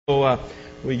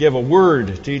We give a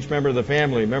word to each member of the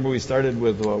family. Remember, we started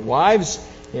with wives.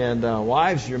 And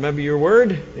wives, you remember your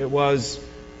word? It was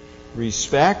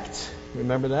respect.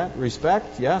 Remember that?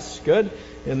 Respect? Yes, good.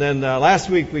 And then last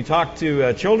week we talked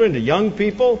to children, to young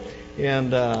people.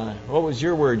 And what was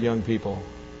your word, young people?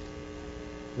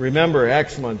 Remember.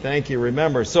 Excellent. Thank you.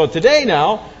 Remember. So today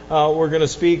now we're going to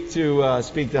speak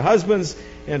to husbands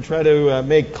and try to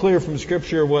make clear from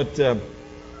Scripture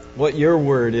what your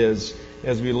word is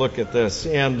as we look at this.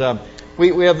 And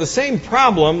we have the same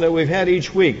problem that we've had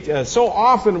each week. So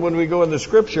often when we go into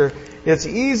Scripture, it's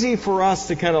easy for us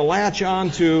to kind of latch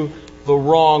on to the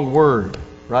wrong word,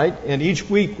 right? And each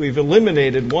week we've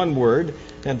eliminated one word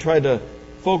and tried to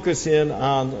focus in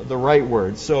on the right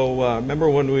word. So remember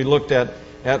when we looked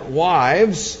at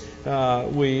wives,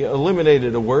 we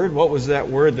eliminated a word. What was that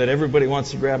word that everybody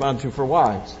wants to grab onto for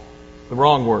wives? The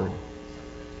wrong word.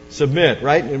 Submit,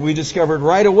 right? And we discovered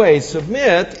right away,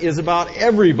 submit is about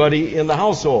everybody in the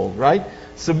household, right?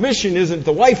 Submission isn't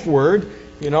the wife word,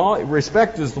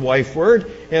 respect is the wife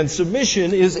word, and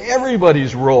submission is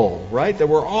everybody's role, right? That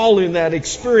we're all in that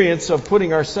experience of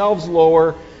putting ourselves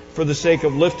lower for the sake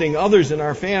of lifting others in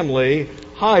our family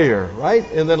higher, right?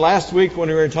 And then last week when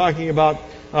we were talking about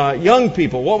young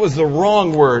people, what was the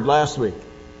wrong word last week?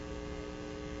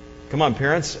 Come on,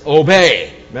 parents.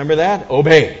 Obey. Remember that?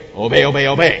 Obey. Obey, obey,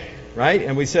 obey. Right?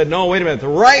 And we said, no, wait a minute. The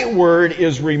right word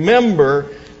is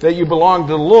remember that you belong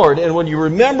to the Lord. And when you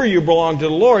remember you belong to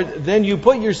the Lord, then you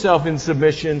put yourself in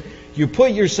submission. You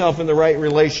put yourself in the right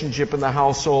relationship in the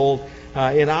household.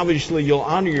 And obviously you'll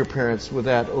honor your parents with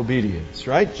that obedience.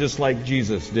 Right? Just like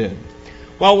Jesus did.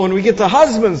 Well, when we get to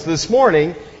husbands this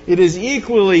morning, it is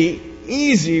equally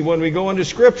easy when we go into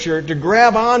Scripture to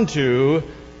grab onto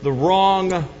the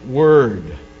wrong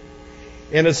word.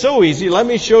 And it's so easy. Let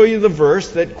me show you the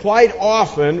verse that quite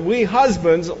often we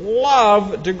husbands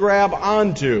love to grab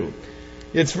onto.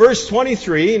 It's verse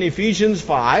 23 in Ephesians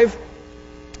 5.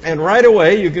 And right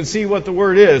away you can see what the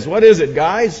word is. What is it,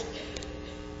 guys?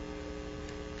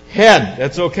 Head.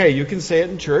 That's okay. You can say it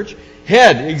in church.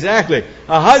 Head. Exactly.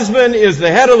 A husband is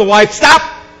the head of the wife. Stop!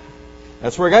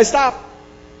 That's where guys stop.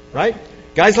 Right?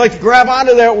 Guys like to grab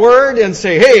onto that word and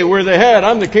say, hey, we're the head.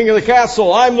 I'm the king of the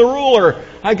castle. I'm the ruler.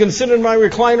 I can sit in my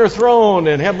recliner throne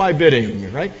and have my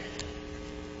bidding, right?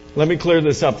 Let me clear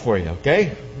this up for you,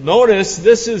 okay? Notice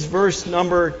this is verse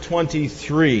number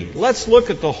 23. Let's look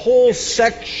at the whole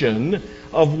section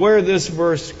of where this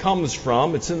verse comes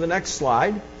from. It's in the next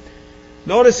slide.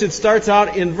 Notice it starts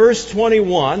out in verse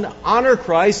 21. Honor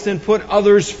Christ and put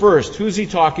others first. Who's he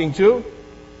talking to?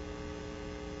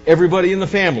 Everybody in the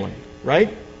family.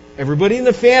 Right? Everybody in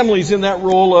the family is in that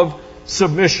role of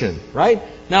submission. Right?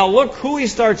 Now look who he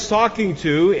starts talking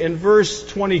to in verse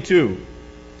 22.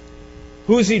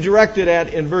 Who's he directed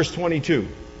at in verse 22?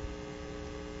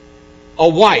 A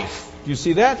wife. Do you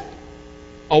see that?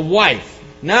 A wife.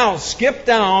 Now skip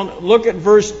down, look at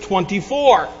verse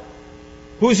 24.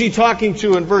 Who's he talking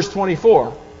to in verse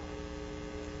 24?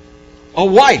 A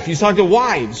wife. He's talking to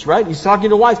wives, right? He's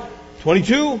talking to wives.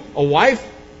 22, a wife.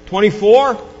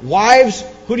 24, wives.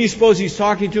 Who do you suppose he's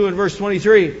talking to in verse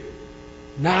 23?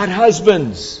 Not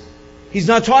husbands. He's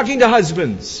not talking to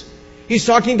husbands. He's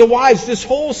talking to wives. This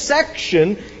whole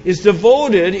section is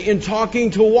devoted in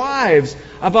talking to wives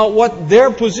about what their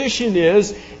position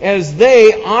is as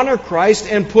they honor Christ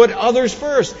and put others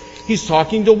first. He's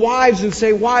talking to wives and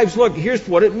say, wives, look, here's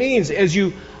what it means. As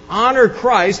you honor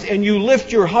Christ and you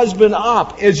lift your husband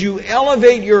up, as you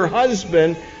elevate your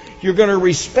husband, you're going to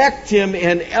respect him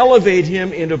and elevate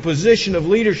him into a position of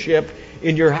leadership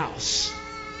in your house.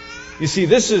 You see,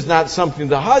 this is not something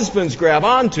the husbands grab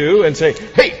onto and say,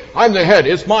 hey, I'm the head.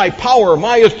 It's my power,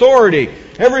 my authority.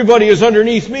 Everybody is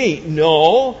underneath me.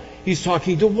 No, he's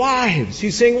talking to wives.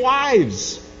 He's saying,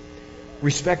 wives,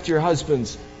 respect your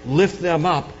husbands. Lift them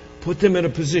up. Put them in a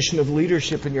position of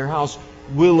leadership in your house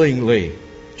willingly.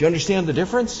 Do you understand the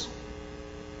difference?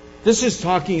 This is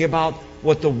talking about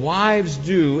what the wives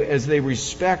do as they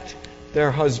respect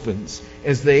their husbands,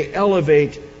 as they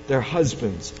elevate their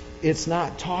husbands. It's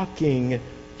not talking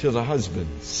to the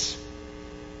husbands.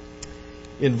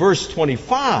 In verse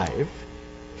 25,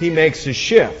 he makes a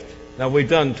shift. Now we've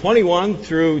done 21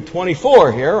 through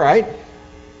 24 here, right?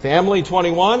 Family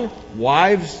 21,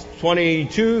 wives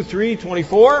 22, 3,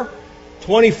 24.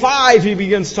 25, he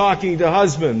begins talking to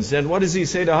husbands. And what does he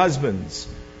say to husbands?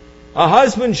 A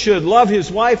husband should love his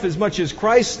wife as much as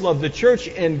Christ loved the church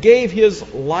and gave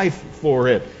his life for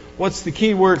it. What's the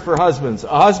key word for husbands? A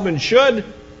husband should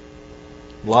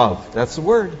love. That's the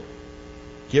word.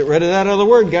 Get rid of that other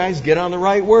word, guys. Get on the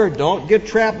right word. Don't get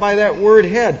trapped by that word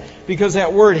head. Because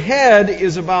that word head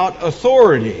is about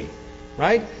authority,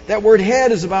 right? That word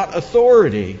head is about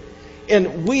authority.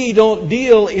 And we don't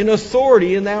deal in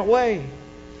authority in that way.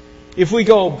 If we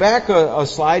go back a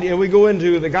slide and we go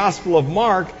into the Gospel of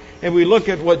Mark and we look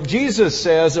at what Jesus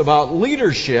says about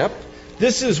leadership,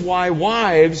 this is why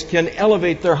wives can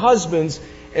elevate their husbands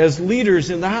as leaders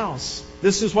in the house.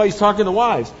 This is why he's talking to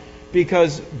wives.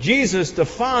 Because Jesus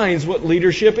defines what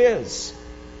leadership is.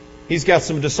 He's got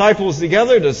some disciples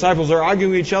together. The disciples are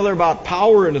arguing with each other about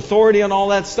power and authority and all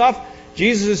that stuff.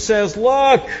 Jesus says,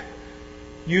 look,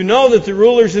 you know that the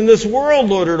rulers in this world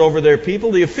lord it over their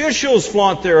people. The officials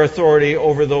flaunt their authority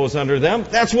over those under them.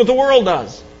 That's what the world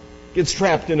does. Gets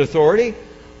trapped in authority.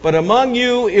 But among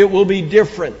you, it will be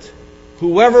different.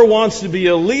 Whoever wants to be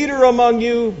a leader among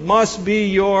you must be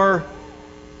your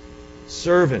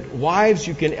servant. Wives,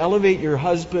 you can elevate your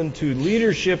husband to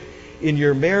leadership in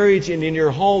your marriage and in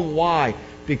your home. Why?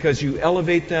 Because you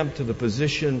elevate them to the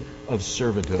position of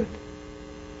servanthood.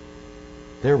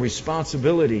 Their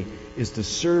responsibility is to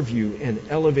serve you and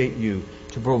elevate you,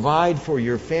 to provide for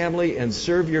your family and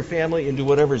serve your family and do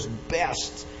whatever's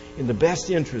best, in the best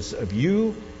interests of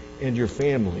you and your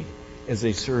family as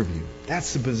they serve you.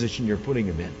 That's the position you're putting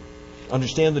them in.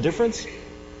 Understand the difference?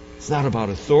 It's not about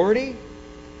authority.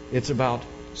 It's about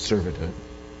servanthood.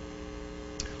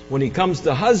 When he comes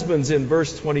to husbands in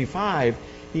verse 25,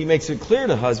 he makes it clear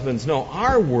to husbands, no,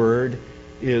 our word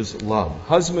is love.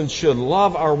 Husbands should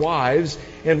love our wives.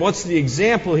 And what's the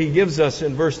example he gives us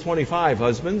in verse 25,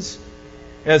 husbands?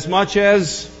 As much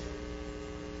as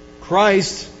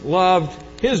Christ loved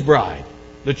his bride,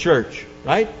 the church,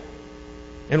 right?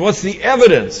 And what's the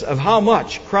evidence of how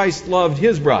much Christ loved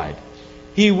his bride?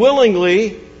 He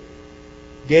willingly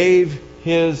gave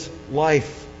his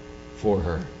life for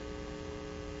her.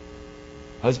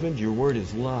 Husband, your word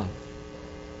is love.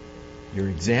 Your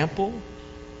example,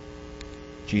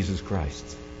 Jesus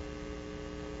Christ.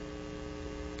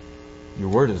 Your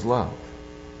word is love.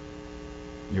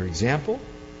 Your example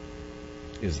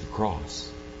is the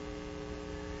cross.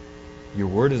 Your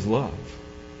word is love.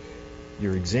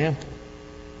 Your example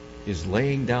is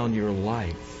laying down your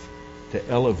life to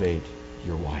elevate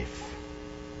your wife.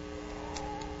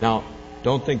 Now,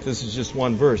 don't think this is just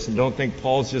one verse, and don't think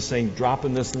Paul's just saying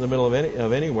dropping this in the middle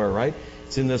of anywhere, right?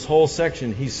 It's in this whole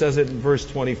section. He says it in verse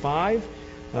 25.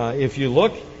 If you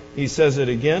look, he says it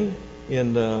again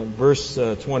in verse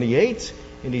 28,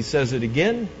 and he says it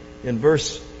again in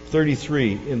verse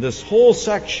 33. In this whole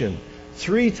section,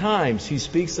 3 times he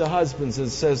speaks to husbands and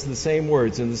says the same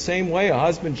words. In the same way, a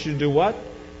husband should do what?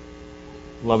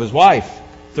 Love his wife.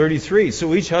 33.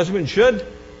 So each husband should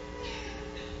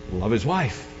love his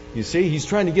wife. You see, he's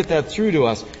trying to get that through to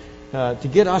us, to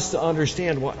get us to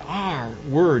understand what our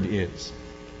word is.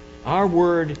 Our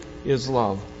word is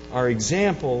love. Our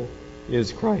example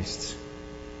is Christ.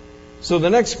 So the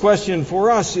next question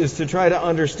for us is to try to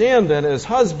understand then as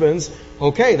husbands,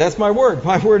 okay, that's my word.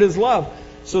 My word is love.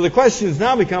 So the questions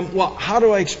now become, well, how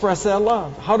do I express that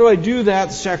love? How do I do that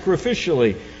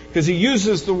sacrificially? Because he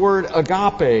uses the word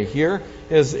agape here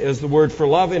as the word for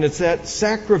love, and it's that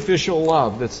sacrificial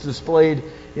love that's displayed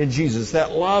in Jesus.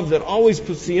 That love that always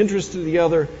puts the interest of the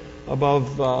other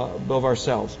above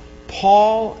ourselves.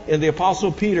 Paul and the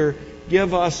Apostle Peter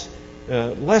give us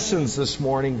lessons this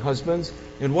morning, husbands,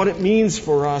 in what it means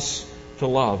for us to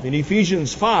love. In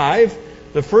Ephesians 5,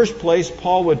 the first place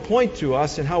Paul would point to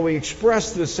us and how we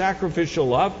express this sacrificial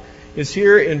love is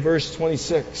here in verse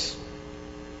 26.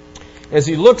 As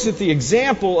he looks at the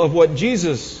example of what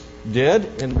Jesus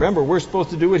did, and remember, we're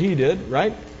supposed to do what he did,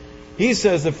 right? He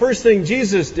says the first thing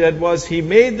Jesus did was he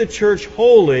made the church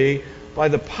holy by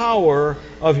the power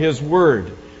of his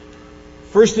word.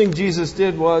 First thing Jesus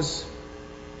did was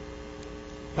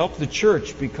help the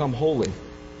church become holy.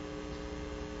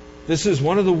 This is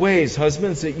one of the ways,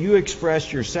 husbands, that you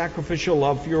express your sacrificial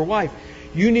love for your wife.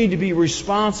 You need to be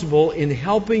responsible in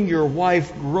helping your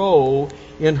wife grow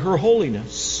in her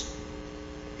holiness,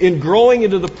 in growing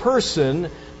into the person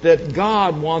that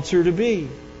God wants her to be.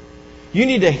 You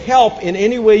need to help in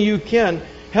any way you can,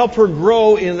 help her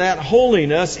grow in that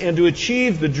holiness and to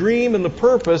achieve the dream and the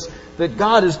purpose that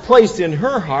God has placed in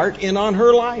her heart and on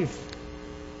her life.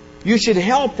 You should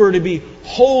help her to be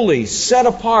holy, set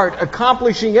apart,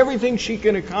 accomplishing everything she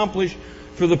can accomplish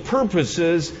for the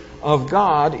purposes of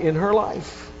God in her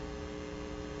life.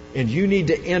 And you need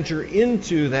to enter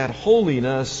into that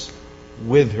holiness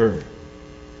with her.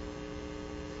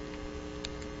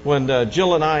 When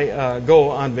Jill and I go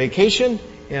on vacation,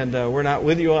 and we're not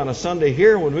with you on a Sunday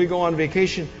here, when we go on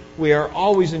vacation, we are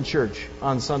always in church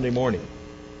on Sunday morning.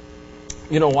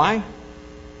 You know why?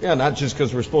 Yeah, not just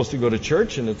because we're supposed to go to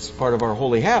church and it's part of our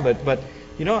holy habit, but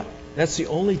you know what? That's the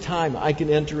only time I can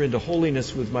enter into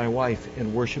holiness with my wife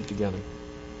and worship together.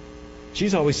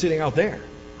 She's always sitting out there.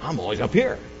 I'm always up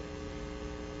here.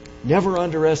 Never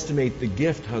underestimate the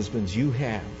gift, husbands, you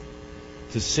have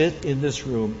to sit in this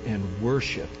room and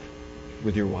worship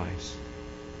with your wives.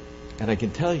 And I can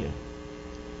tell you,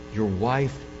 your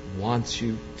wife wants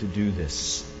you to do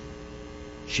this.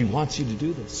 She wants you to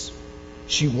do this.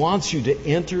 She wants you to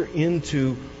enter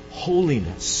into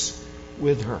holiness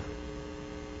with her.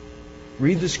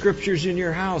 Read the scriptures in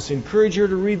your house. Encourage her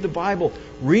to read the Bible.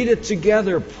 Read it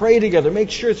together. Pray together.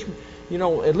 Make sure it's,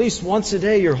 at least once a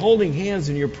day you're holding hands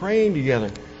and you're praying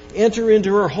together. Enter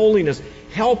into her holiness.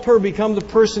 Help her become the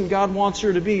person God wants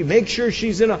her to be. Make sure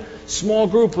she's in a small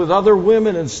group with other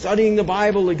women and studying the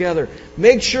Bible together.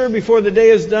 Make sure before the day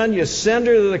is done you send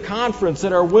her to the conference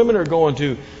that our women are going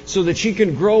to so that she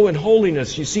can grow in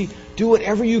holiness. You see, do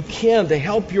whatever you can to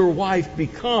help your wife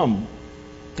become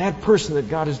that person that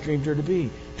God has dreamed her to be.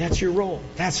 That's your role.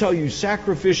 That's how you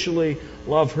sacrificially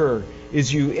love her,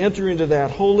 is you enter into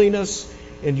that holiness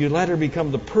and you let her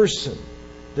become the person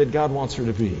that God wants her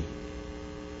to be.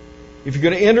 If you're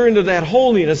going to enter into that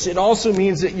holiness, it also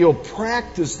means that you'll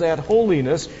practice that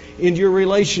holiness in your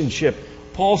relationship.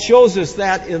 Paul shows us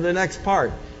that in the next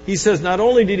part. He says not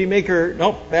only did he make her,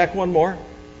 back one more.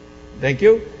 Thank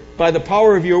you. By the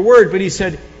power of your word, but he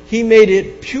said he made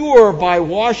it pure by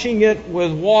washing it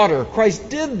with water. Christ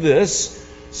did this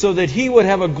so that he would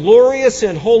have a glorious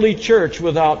and holy church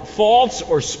without faults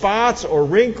or spots or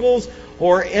wrinkles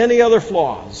or any other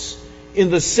flaws. In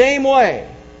the same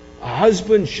way, a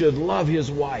husband should love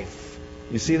his wife.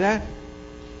 You see that?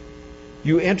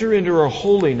 You enter into a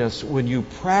holiness when you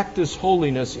practice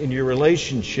holiness in your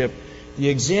relationship. The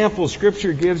example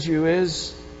Scripture gives you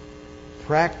is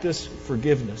practice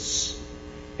forgiveness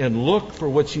and look for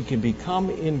what she can become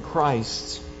in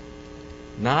Christ,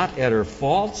 not at her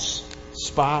faults,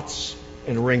 spots,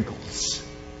 and wrinkles.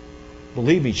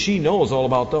 Believe me, she knows all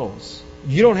about those.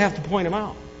 You don't have to point them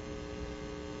out.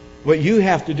 What you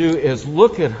have to do is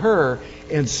look at her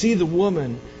and see the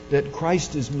woman that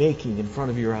Christ is making in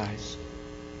front of your eyes.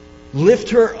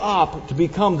 Lift her up to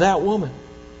become that woman.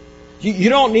 You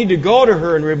don't need to go to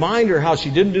her and remind her how she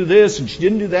didn't do this and she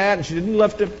didn't do that and she didn't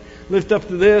lift up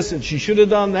to this and she should have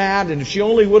done that and if she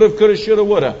only would have, could have, should have,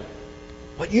 would have.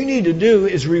 What you need to do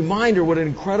is remind her what an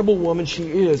incredible woman she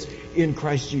is in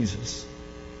Christ Jesus.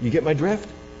 You get my drift?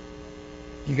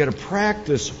 You got to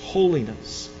practice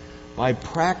holiness by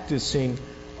practicing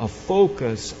a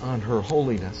focus on her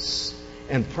holiness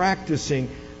and practicing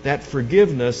that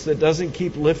forgiveness that doesn't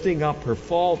keep lifting up her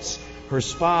faults, her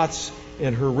spots,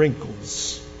 and her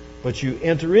wrinkles. But you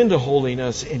enter into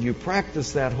holiness and you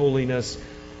practice that holiness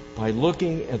by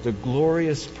looking at the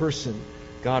glorious person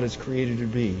God has created to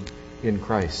be in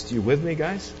Christ. You with me,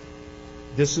 guys?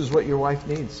 This is what your wife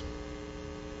needs.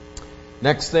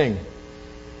 Next thing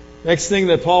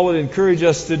that Paul would encourage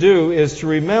us to do is to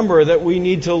remember that we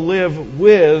need to live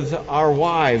with our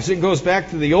wives. It goes back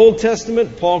to the Old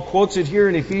Testament. Paul quotes it here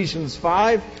in Ephesians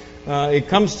 5. It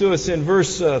comes to us in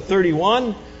verse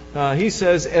 31. He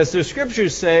says, as the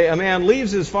Scriptures say, a man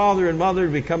leaves his father and mother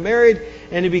to become married,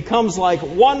 and he becomes like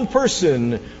one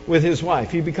person with his wife.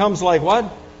 He becomes like what?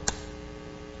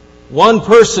 One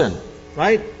person,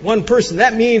 right? One person.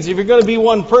 That means if you're going to be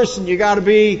one person, you got to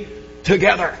be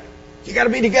together. You got to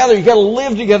be together. You got to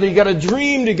live together. You got to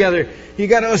dream together. You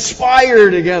got to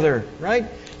aspire together, right?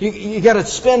 You got to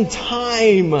spend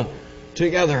time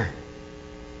together.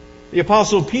 The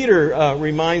Apostle Peter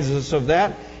reminds us of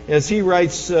that as he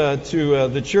writes to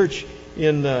the church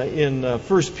in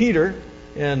 1 Peter.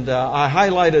 And I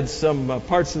highlighted some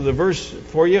parts of the verse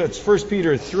for you. It's 1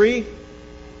 Peter 3.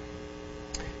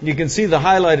 You can see the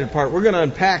highlighted part. We're going to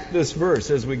unpack this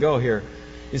verse as we go here.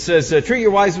 It says, treat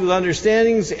your wives with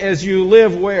understandings as you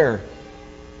live where?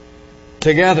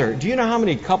 Together. Do you know how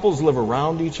many couples live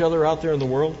around each other out there in the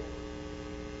world?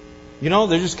 They're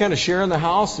just kind of sharing the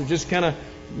house. They're just kind of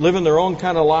living their own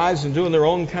kind of lives and doing their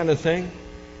own kind of thing.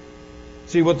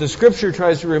 See, what the Scripture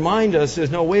tries to remind us is,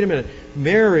 no, wait a minute.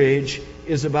 Marriage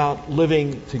is about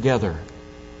living together.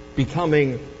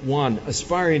 Becoming one.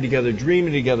 Aspiring together.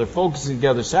 Dreaming together. Focusing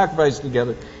together. Sacrificing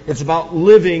together. It's about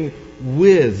living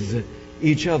with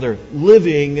each other,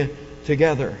 living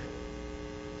together.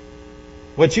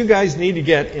 What you guys need to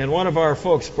get, and one of our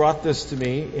folks brought this to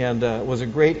me, and it was a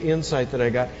great insight that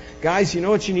I got. Guys, you know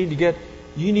what you need to get?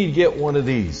 You need to get one of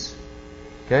these.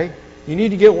 Okay? You need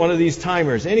to get one of these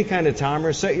timers, any kind of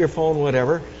timer, set your phone,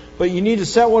 whatever. But you need to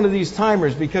set one of these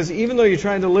timers because even though you're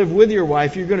trying to live with your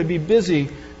wife, you're going to be busy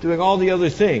doing all the other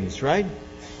things, right?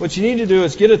 what you need to do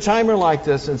is get a timer like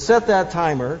this and set that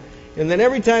timer. And then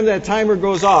every time that timer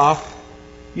goes off,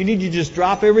 you need to just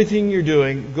drop everything you're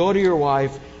doing, go to your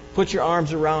wife, put your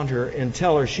arms around her, and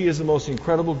tell her she is the most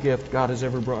incredible gift God has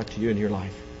ever brought to you in your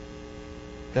life.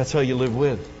 That's how you live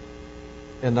with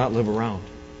and not live around.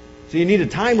 So you need a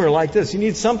timer like this. You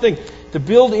need something to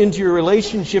build into your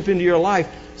relationship, into your life,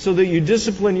 so that you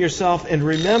discipline yourself and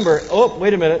remember, oh,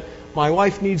 wait a minute, my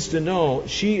wife needs to know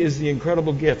she is the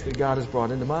incredible gift that God has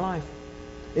brought into my life.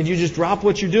 And you just drop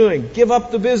what you're doing. Give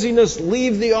up the busyness.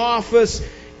 Leave the office.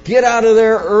 Get out of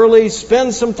there early.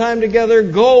 Spend some time together.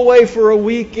 Go away for a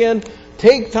weekend.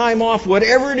 Take time off.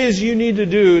 Whatever it is you need to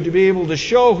do to be able to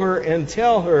show her and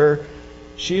tell her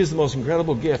she is the most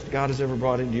incredible gift God has ever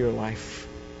brought into your life.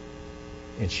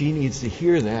 And she needs to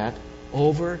hear that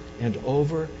over and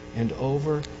over and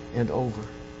over and over.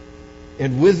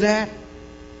 And with that,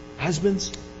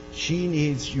 husbands, she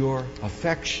needs your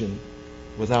affection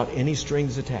without any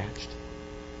strings attached.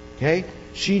 Okay?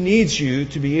 She needs you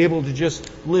to be able to just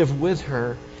live with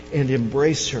her and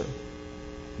embrace her.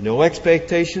 No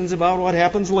expectations about what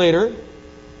happens later.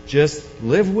 Just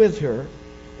live with her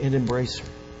and embrace her.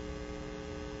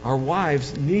 Our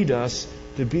wives need us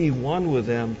to be one with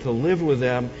them, to live with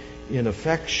them in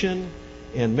affection,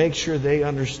 and make sure they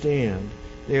understand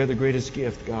they are the greatest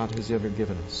gift God has ever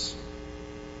given us.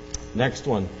 Next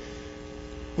one.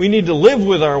 We need to live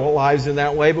with our wives in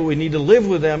that way, but we need to live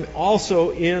with them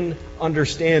also in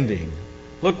understanding.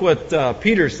 Look what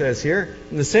Peter says here.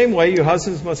 In the same way, you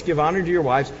husbands must give honor to your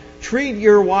wives. Treat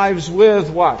your wives with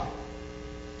what?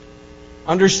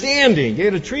 Understanding. You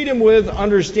got to treat them with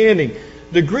understanding.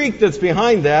 The Greek that's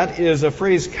behind that is a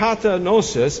phrase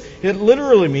katanosis. It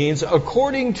literally means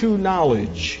according to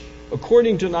knowledge.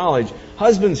 According to knowledge.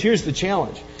 Husbands, here's the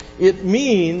challenge. It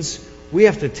means we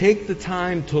have to take the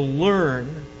time to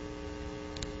learn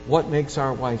what makes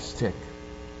our wives tick.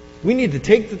 We need to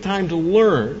take the time to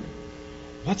learn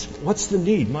what's the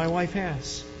need my wife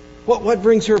has. What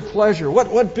brings her pleasure?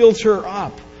 What builds her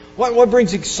up? What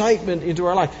brings excitement into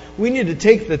our life? We need to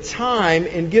take the time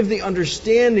and give the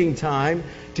understanding time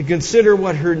to consider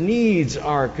what her needs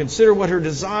are, consider what her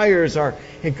desires are,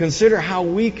 and consider how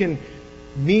we can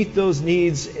meet those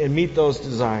needs and meet those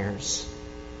desires.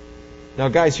 Now,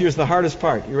 guys, here's the hardest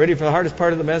part. You ready for the hardest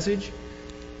part of the message?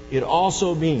 It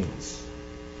also means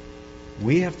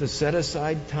we have to set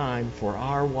aside time for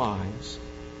our wives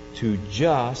to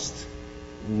just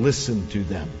listen to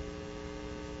them.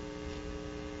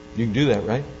 You can do that,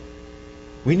 right?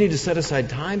 We need to set aside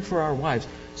time for our wives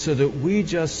so that we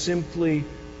just simply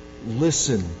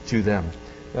listen to them.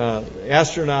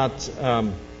 Astronaut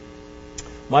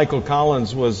Michael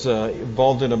Collins was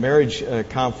involved in a marriage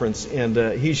conference,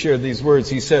 and he shared these words.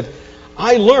 He said,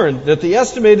 I learned that the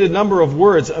estimated number of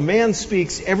words a man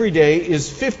speaks every day is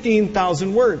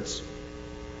 15,000 words.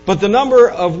 But the number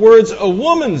of words a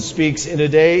woman speaks in a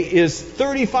day is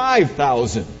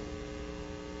 35,000.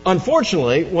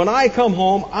 Unfortunately, when I come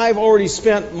home, I've already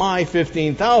spent my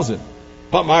 15,000.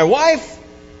 But my wife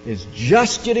is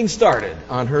just getting started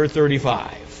on her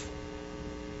 35.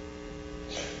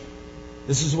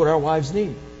 This is what our wives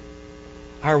need.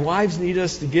 Our wives need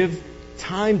us to give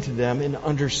time to them and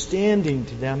understanding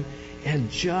to them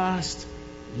and just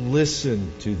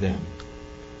listen to them.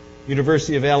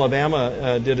 University of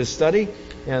Alabama did a study,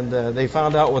 and they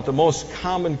found out what the most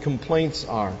common complaints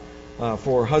are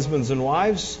for husbands and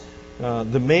wives.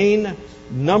 The main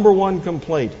number one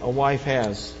complaint a wife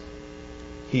has,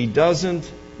 he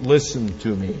doesn't listen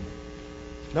to me.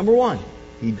 Number one,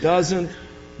 he doesn't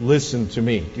listen to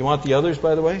me. Do you want the others,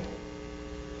 by the way?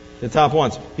 The top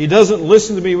ones. He doesn't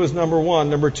listen to me was number one.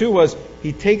 Number two was,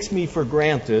 he takes me for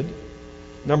granted.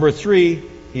 Number three,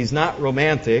 he's not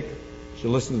romantic. You should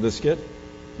listen to this skit.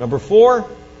 Number four,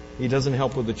 he doesn't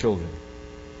help with the children.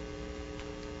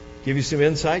 Give you some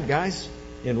insight, guys,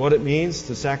 in what it means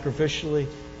to sacrificially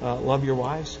love your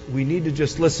wives. We need to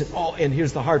just listen. Oh, and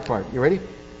here's the hard part. You ready?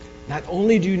 Not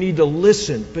only do you need to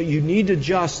listen, but you need to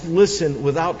just listen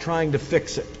without trying to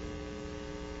fix it.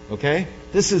 Okay?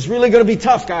 This is really going to be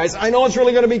tough, guys. I know it's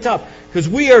really going to be tough because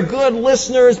we are good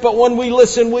listeners, but when we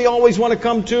listen, we always want to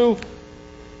come to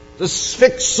the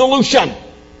fixed solution.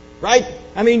 Right?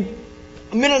 I mean,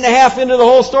 a minute and a half into the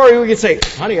whole story, we could say,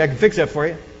 honey, I can fix that for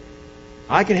you.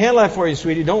 I can handle that for you,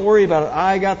 sweetie. Don't worry about it.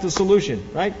 I got the solution.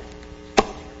 Right?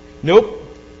 Nope.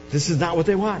 This is not what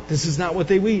they want. This is not what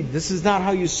they need. This is not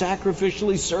how you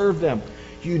sacrificially serve them.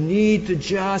 You need to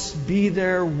just be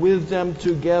there with them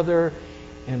together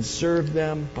and serve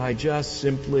them by just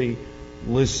simply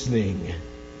listening.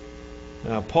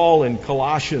 Paul in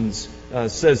Colossians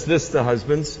says this to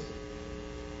husbands.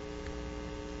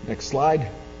 Next slide.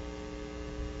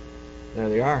 There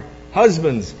they are.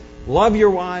 Husbands, love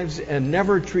your wives and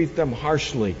never treat them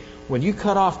harshly. When you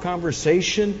cut off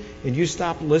conversation and you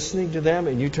stop listening to them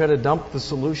and you try to dump the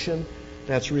solution,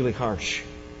 that's really harsh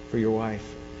for your wife.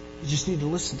 You just need to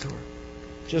listen to her.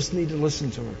 Just need to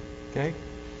listen to her. Okay?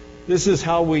 This is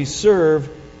how we serve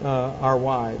our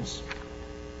wives.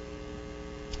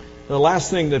 The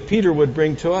last thing that Peter would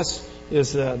bring to us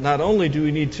is not only do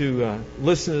we need to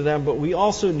listen to them, but we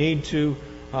also need to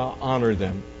honor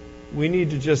them. We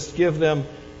need to just give them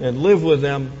and live with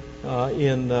them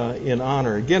in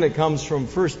honor. Again, it comes from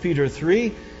 1 Peter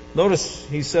 3. Notice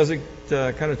he says it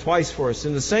kind of twice for us.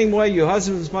 In the same way, you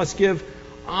husbands must give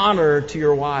honor to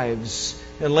your wives.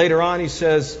 And later on he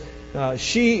says,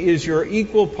 she is your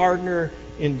equal partner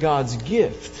in God's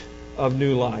gift of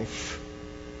new life.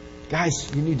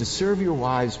 Guys, you need to serve your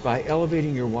wives by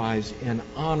elevating your wives and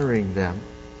honoring them.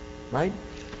 Right?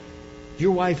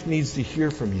 Your wife needs to hear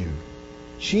from you.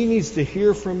 She needs to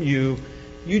hear from you.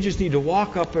 You just need to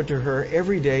walk up to her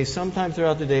every day, sometime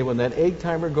throughout the day, when that egg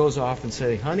timer goes off and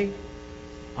say, honey,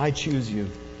 I choose you.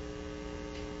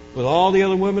 With all the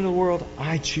other women in the world,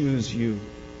 I choose you.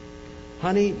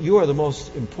 Honey, you are the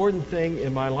most important thing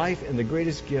in my life and the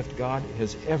greatest gift God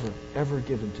has ever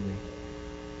given to me.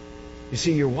 You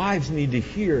see, your wives need to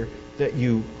hear that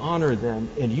you honor them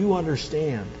and you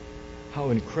understand how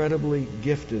incredibly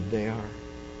gifted they are.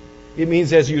 It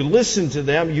means as you listen to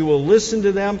them, you will listen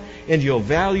to them and you'll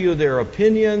value their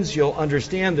opinions. You'll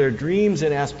understand their dreams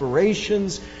and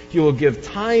aspirations. You will give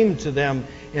time to them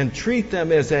and treat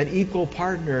them as that equal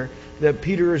partner that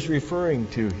Peter is referring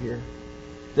to here.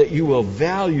 That you will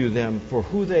value them for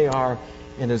who they are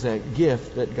and as that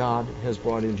gift that God has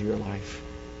brought into your life.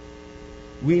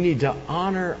 We need to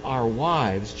honor our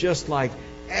wives just like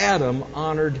Adam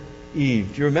honored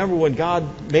Eve. Do you remember when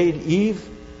God made Eve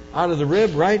out of the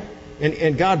rib, right?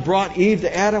 And God brought Eve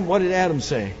to Adam. What did Adam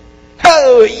say?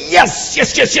 Oh, yes.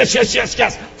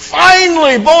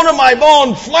 Finally, bone of my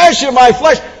bone, flesh of my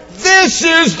flesh. This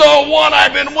is the one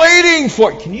I've been waiting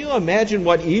for. Can you imagine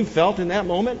what Eve felt in that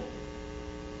moment?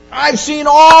 I've seen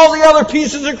all the other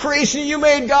pieces of creation you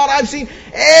made, God. I've seen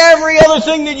every other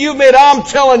thing that you've made. I'm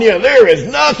telling you, there is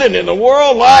nothing in the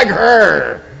world like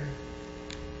her.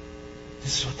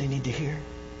 This is what they need to hear.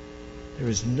 There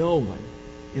is no one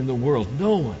in the world,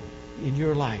 no one in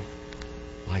your life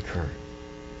like her.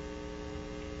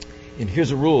 And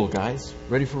here's a rule, guys.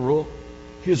 Ready for a rule?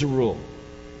 Here's a rule.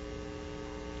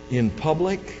 In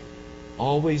public,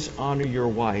 always honor your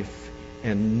wife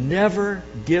and never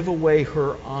give away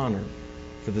her honor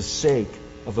for the sake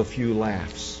of a few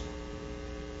laughs.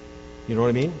 You know what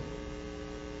I mean?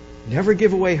 Never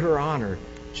give away her honor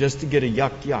just to get a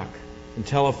yuck and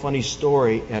tell a funny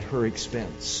story at her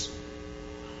expense.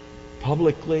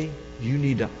 Publicly, you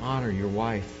need to honor your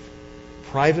wife.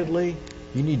 Privately,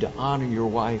 you need to honor your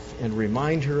wife and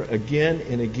remind her again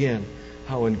and again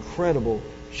how incredible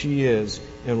she is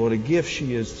and what a gift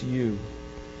she is to you.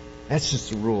 That's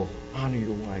just a rule. Honor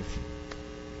your wife.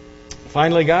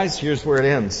 Finally, guys, here's where it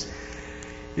ends.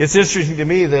 It's interesting to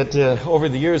me that over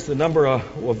the years, the number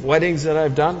of weddings that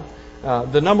I've done,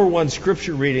 the number one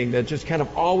scripture reading that just kind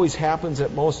of always happens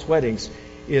at most weddings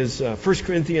is 1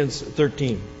 Corinthians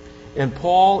 13. And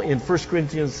Paul in 1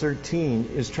 Corinthians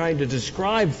 13 is trying to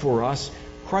describe for us,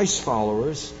 Christ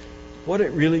followers, what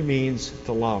it really means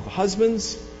to love.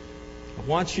 Husbands, I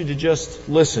want you to just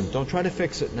listen. Don't try to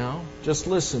fix it now. Just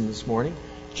listen this morning.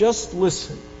 Just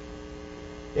listen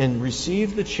and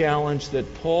receive the challenge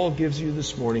that Paul gives you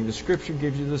this morning, the Scripture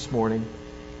gives you this morning,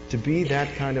 to be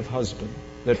that kind of husband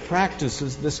that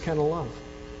practices this kind of love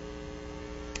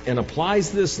and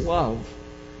applies this love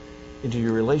into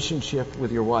your relationship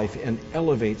with your wife and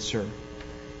elevates her.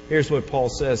 Here's what Paul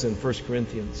says in 1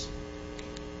 Corinthians.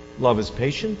 Love is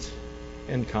patient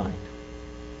and kind.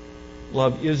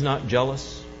 Love is not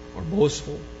jealous or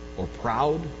boastful or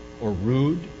proud or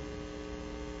rude.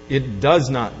 It does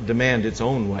not demand its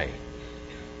own way.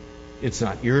 It's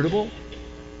not irritable.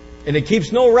 And it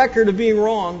keeps no record of being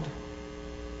wronged.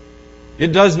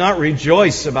 It does not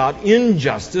rejoice about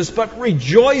injustice, but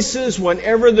rejoices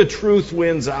whenever the truth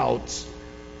wins out.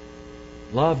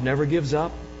 Love never gives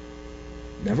up,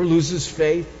 never loses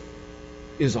faith,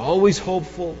 is always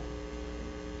hopeful,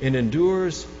 and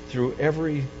endures through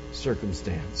every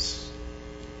circumstance.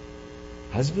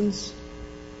 Husbands,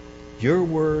 your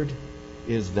word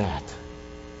is that.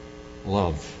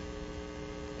 Love.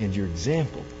 And your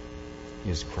example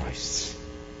is Christ's.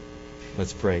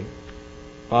 Let's pray.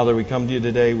 Father, we come to you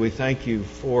today. We thank you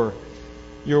for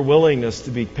your willingness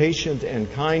to be patient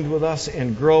and kind with us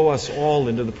and grow us all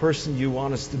into the person you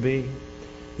want us to be.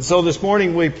 And so this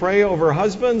morning we pray over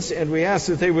husbands, and we ask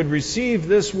that they would receive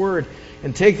this word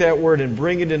and take that word and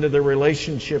bring it into their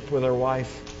relationship with their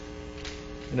wife.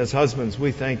 And as husbands,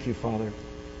 we thank you, Father.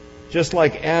 Just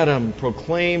like Adam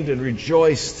proclaimed and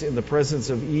rejoiced in the presence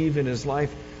of Eve in his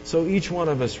life, so each one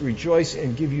of us rejoice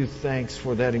and give you thanks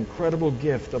for that incredible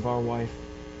gift of our wife.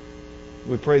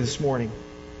 We pray this morning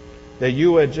that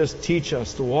you would just teach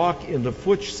us to walk in the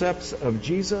footsteps of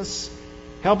Jesus.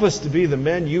 Help us to be the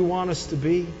men you want us to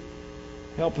be.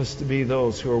 Help us to be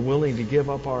those who are willing to give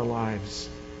up our lives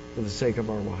for the sake of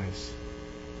our wives.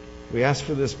 We ask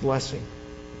for this blessing,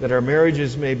 that our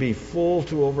marriages may be full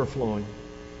to overflowing.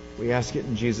 We ask it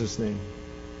in Jesus' name.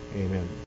 Amen.